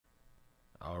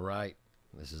All right.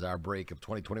 This is our break of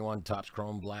 2021 Topps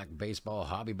Chrome Black Baseball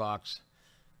Hobby Box.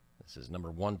 This is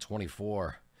number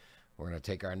 124. We're going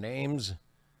to take our names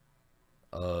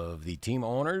of the team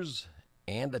owners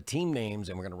and the team names,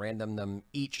 and we're going to random them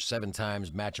each 7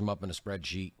 times, match them up in a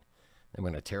spreadsheet. Then we're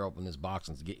going to tear open this box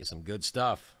and get you some good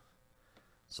stuff.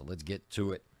 So let's get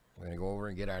to it. We're going to go over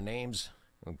and get our names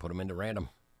and put them into random.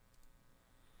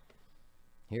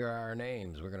 Here are our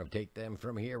names. We're going to take them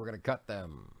from here. We're going to cut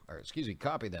them, or excuse me,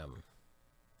 copy them.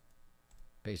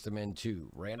 Paste them into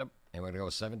random, and we're going to go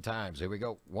 7 times. Here we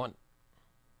go. 1,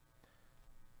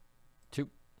 2,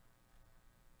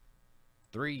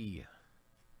 3,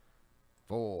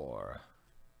 4,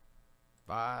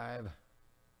 5,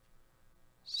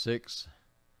 6,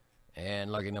 and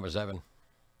lucky number 7.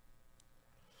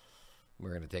 We're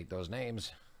going to take those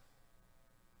names.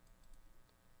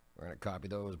 We're going to copy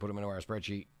those, put them into our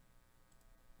spreadsheet.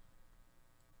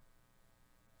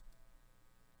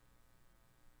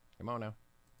 Come on now.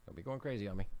 Don't be going crazy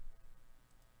on me.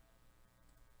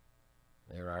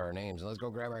 There are our names. Let's go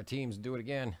grab our teams and do it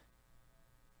again.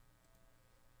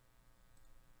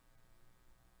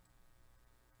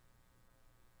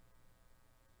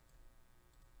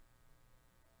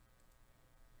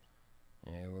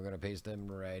 And we're going to paste them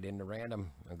right into random.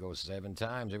 I'll go 7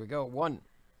 times. Here we go. 1.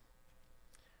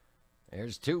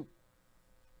 There's 2.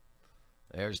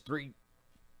 There's 3.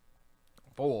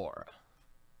 4.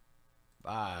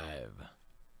 5.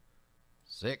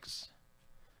 6.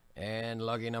 And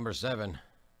lucky number 7.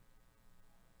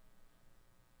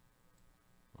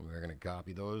 We're going to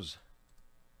copy those.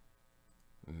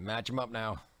 Match them up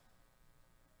now.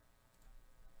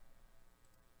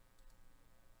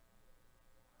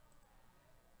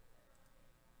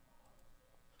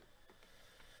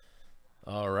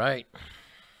 All right.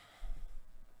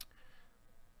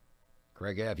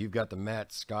 Craig F., you've got the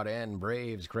Mets. Scott N.,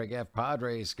 Braves. Craig F.,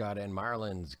 Padres. Scott N.,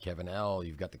 Marlins. Kevin L.,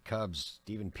 you've got the Cubs.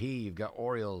 Stephen P., you've got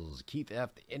Orioles. Keith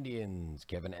F., the Indians.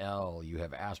 Kevin L., you have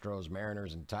Astros,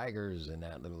 Mariners, and Tigers in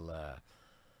that little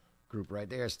group right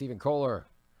there. Stephen Kohler,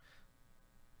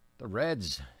 the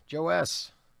Reds. Joe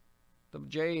S., the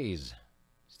Jays.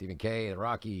 Stephen K., the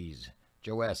Rockies.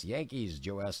 Joe S., Yankees.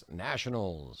 Joe S.,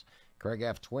 Nationals. Craig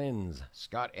F., Twins.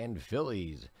 Scott N.,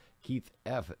 Phillies. Keith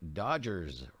F.,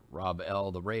 Dodgers. Rob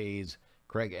L., the Rays.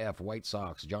 Craig F., White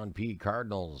Sox. John P.,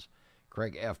 Cardinals.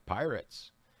 Craig F.,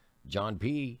 Pirates. John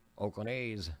P., Oakland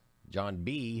A's. John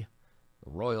B.,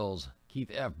 Royals. Keith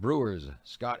F., Brewers.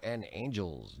 Scott N.,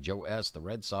 Angels. Joe S., the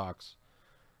Red Sox.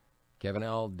 Kevin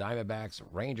L., Diamondbacks,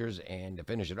 Rangers, and to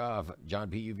finish it off, John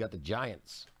P., you've got the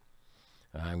Giants.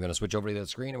 I'm going to switch over to the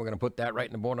screen, and we're going to put that right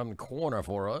in the bottom corner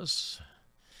for us.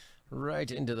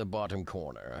 Right into the bottom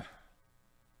corner.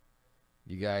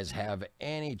 You guys have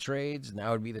any trades,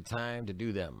 now would be the time to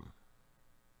do them.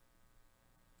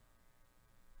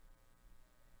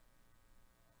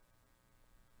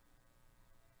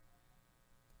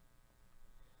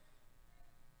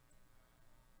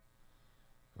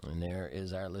 And there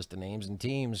is our list of names and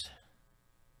teams.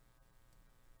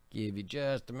 Give you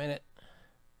just a minute.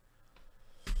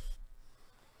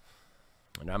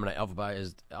 And I'm going to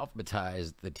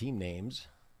alphabetize the team names.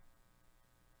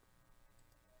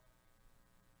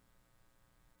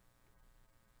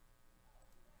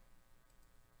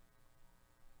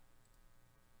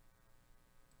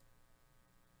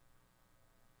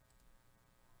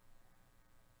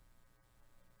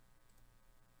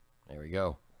 There we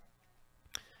go.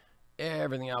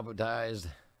 Everything alphabetized.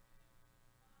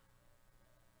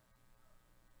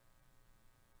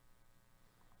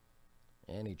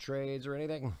 Any trades or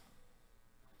anything?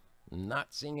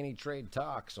 Not seeing any trade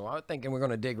talk, so I'm thinking we're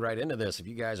going to dig right into this if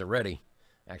you guys are ready.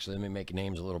 Actually, let me make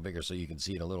names a little bigger so you can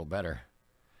see it a little better.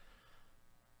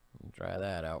 Try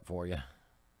that out for you.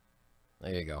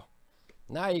 There you go.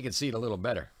 Now you can see it a little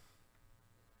better.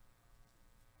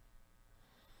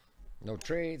 No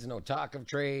trades, no talk of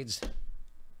trades.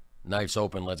 Knife's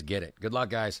open, let's get it. Good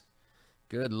luck, guys.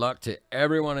 Good luck to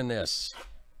everyone in this.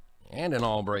 And in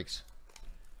all breaks.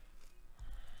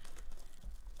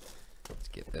 Let's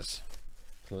get this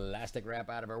plastic wrap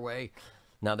out of our way.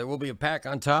 Now, there will be a pack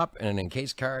on top and an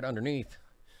encased card underneath.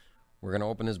 We're going to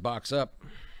open this box up.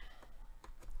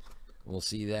 We'll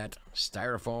see that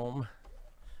styrofoam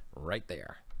right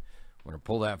there. We're going to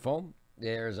pull that foam.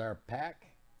 There's our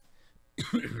pack.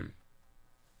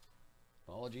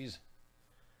 Apologies.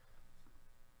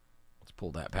 Let's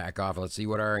pull that pack off. Let's see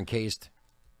what our encased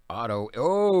auto.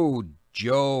 Oh,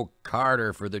 Joe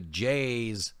Carter for the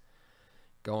Jays.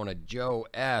 Going to Joe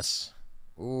S.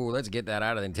 Ooh, let's get that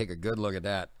out of there and take a good look at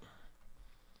that.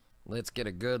 Let's get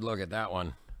a good look at that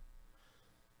one.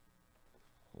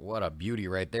 What a beauty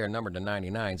right there. Numbered to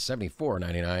 99.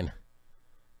 74.99.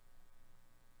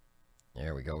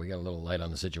 There we go. We got a little light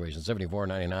on the situation.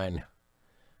 74.99.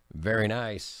 Very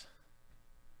nice.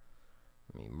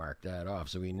 Let me mark that off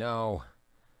so we know.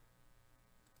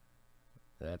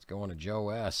 That's going to Joe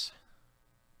S.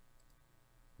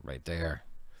 Right there.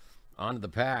 On to the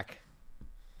pack.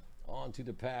 On to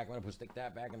the pack. I'm going to stick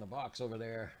that back in the box over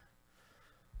there.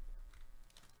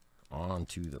 On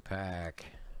to the pack.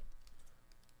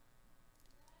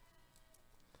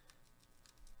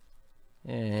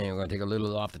 And we're going to take a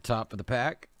little off the top of the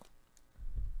pack.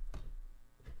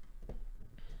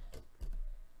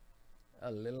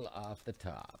 A little off the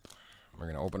top. We're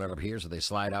going to open it up here so they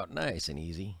slide out nice and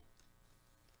easy.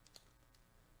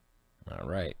 All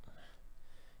right.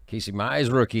 Casey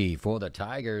Mize rookie for the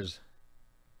Tigers.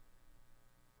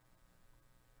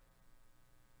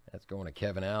 That's going to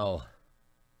Kevin L.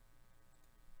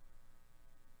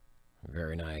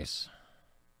 Very nice.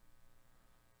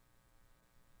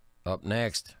 Up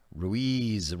next,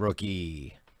 Ruiz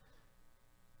rookie.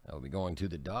 That will be going to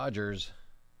the Dodgers.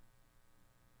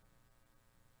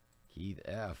 Keith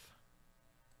F.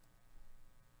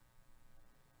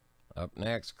 Up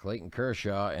next, Clayton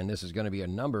Kershaw, and this is going to be a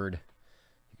numbered.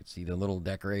 You can see the little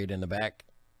decorate in the back.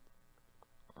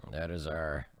 That is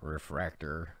our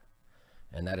refractor,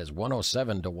 and that is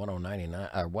 107 to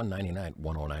 199. 199.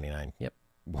 1099. Yep.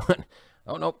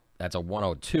 Oh nope, that's a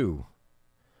 102.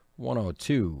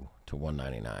 102 to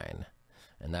 199,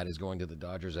 and that is going to the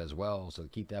Dodgers as well. So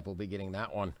Keith F will be getting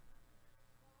that one.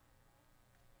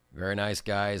 Very nice,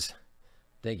 guys.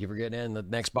 Thank you for getting in. The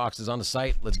next box is on the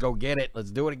site. Let's go get it. Let's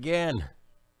do it again.